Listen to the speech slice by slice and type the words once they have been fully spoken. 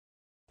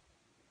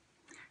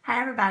Hi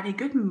everybody,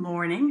 good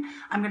morning.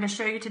 I'm going to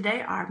show you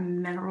today our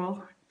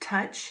Mineral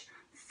Touch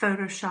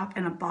Photoshop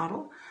in a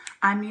bottle.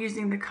 I'm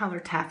using the color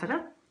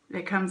Taffeta.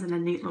 It comes in a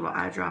neat little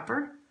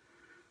eyedropper.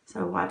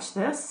 So watch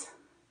this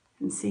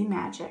and see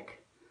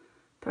magic.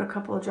 Put a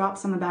couple of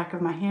drops on the back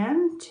of my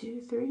hand.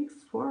 2, 3,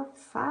 4,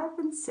 5,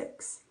 and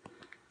 6.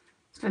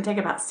 It's going to take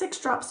about 6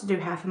 drops to do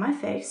half of my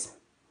face.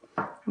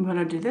 I'm going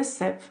to do this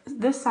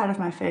side of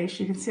my face.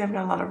 You can see I've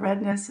got a lot of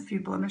redness, a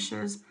few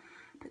blemishes,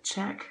 but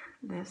check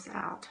this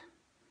out.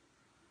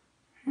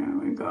 Here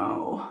we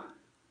go.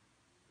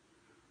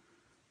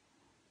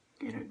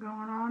 Get it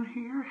going on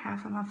here,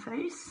 half of my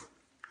face.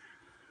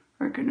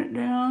 Working it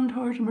down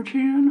towards my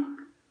chin.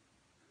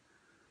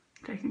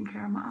 Taking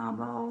care of my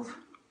eyeballs.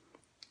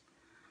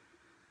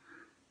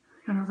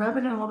 Gonna rub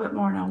it in a little bit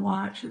more. Now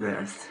watch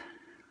this.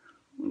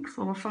 Looks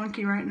a little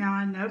funky right now,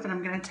 I know, but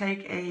I'm gonna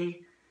take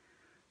a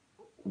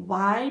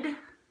wide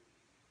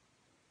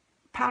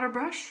powder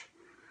brush.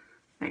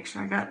 Make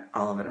sure I got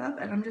all of it up,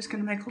 and I'm just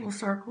gonna make little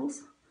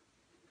circles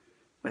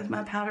with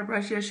my powder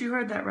brush. Yes, you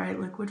heard that right.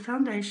 Liquid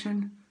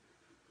foundation,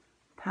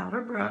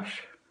 powder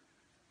brush.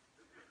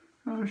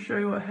 I'm going to show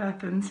you what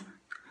happens.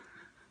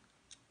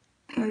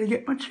 I'm going to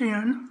get my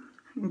chin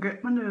and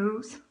get my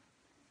nose.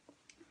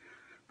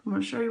 I'm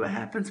going to show you what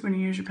happens when you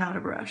use your powder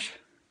brush.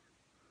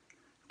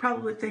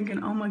 Probably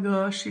thinking, oh my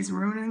gosh, she's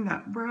ruining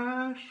that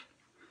brush.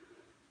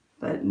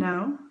 But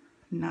no,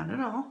 not at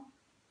all.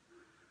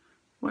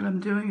 What I'm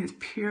doing is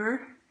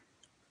pure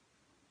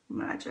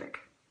magic.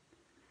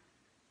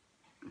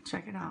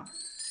 Check it out.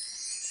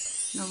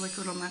 No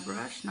liquid on my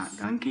brush, not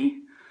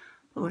gunky,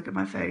 but look at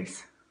my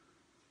face.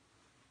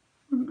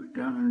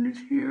 Down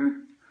underneath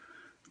here.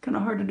 It's kind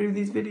of hard to do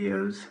these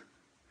videos.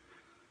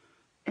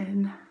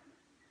 And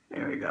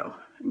there we go.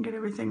 I can get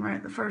everything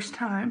right the first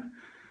time.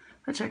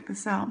 But check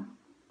this out.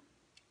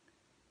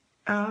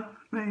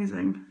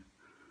 Amazing.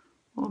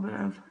 A little bit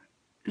of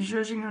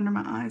zhuzhing under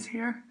my eyes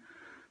here.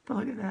 But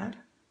look at that.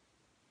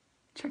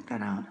 Check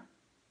that out.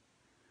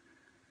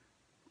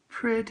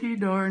 Pretty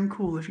darn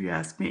cool if you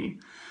ask me.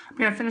 I'm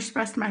going to finish the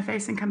rest of my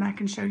face and come back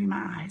and show you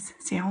my eyes.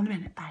 See you all in a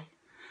minute. Bye.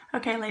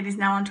 Okay, ladies,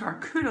 now on to our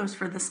kudos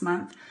for this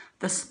month.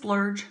 The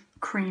Splurge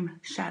Cream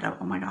Shadow.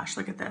 Oh my gosh,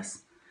 look at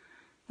this.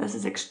 This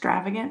is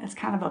extravagant. It's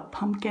kind of a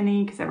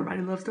pumpkin-y, because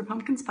everybody loves their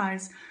pumpkin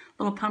spice,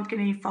 little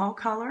pumpkin-y fall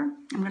color.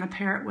 I'm going to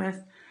pair it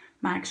with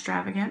my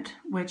extravagant,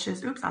 which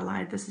is, oops, I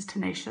lied. This is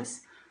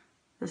tenacious.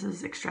 This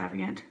is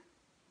extravagant.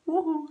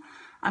 Woohoo!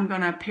 I'm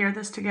going to pair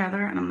this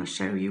together, and I'm going to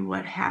show you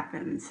what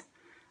happens.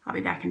 I'll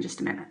be back in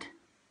just a minute.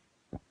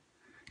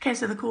 Okay,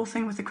 so the cool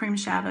thing with the cream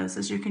shadows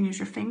is you can use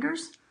your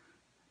fingers,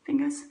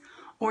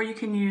 or you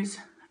can use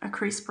a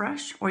crease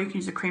brush, or you can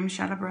use a cream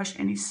shadow brush.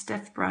 Any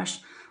stiff brush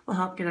will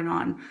help get it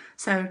on.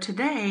 So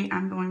today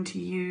I'm going to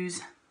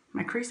use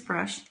my crease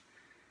brush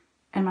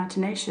and my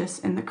tenacious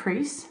in the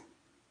crease.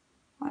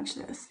 Watch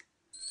this.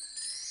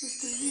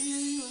 Just a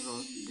very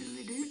little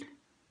doodly doot.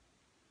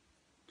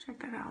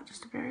 Check that out,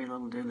 just a very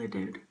little doodly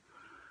doot.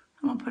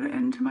 I'm going to put it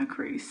into my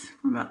crease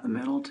from about the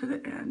middle to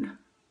the end.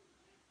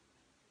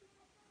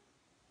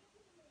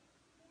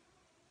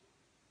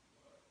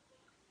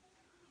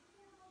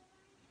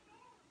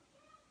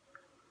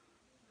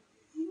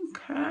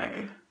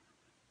 Okay.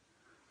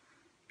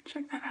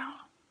 Check that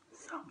out.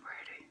 So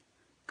pretty.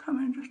 Come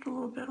in just a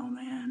little bit on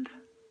the end.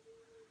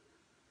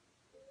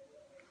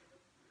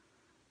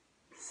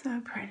 So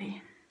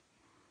pretty.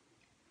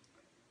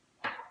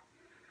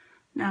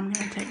 Now I'm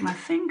going to take my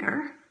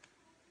finger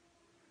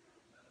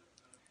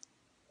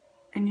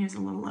and use a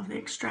little of the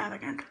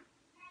extravagant.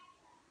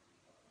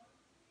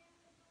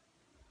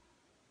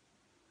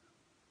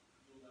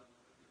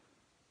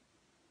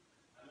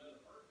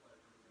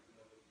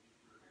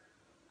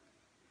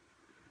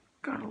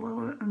 Got a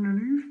little bit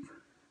underneath.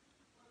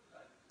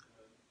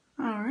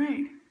 All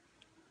right.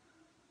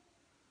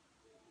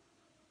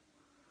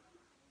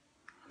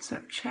 So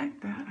check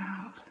that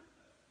out.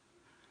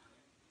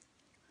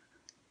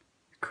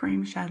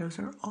 Cream shadows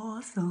are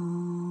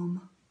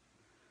awesome.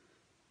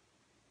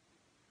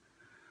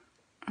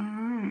 All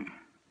right.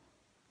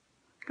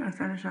 Gonna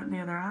finish up the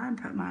other eye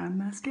and put my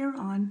mascara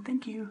on.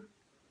 Thank you.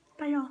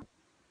 Bye, y'all.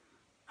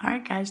 All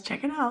right, guys,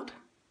 check it out.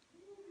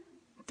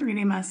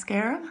 3D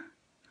mascara.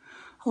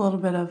 A little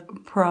bit of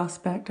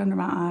Prospect under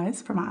my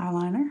eyes for my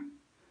eyeliner.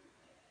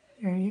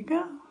 There you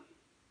go.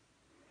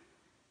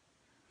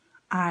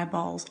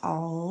 Eyeballs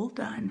all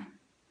done.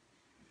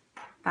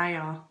 Bye,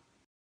 y'all.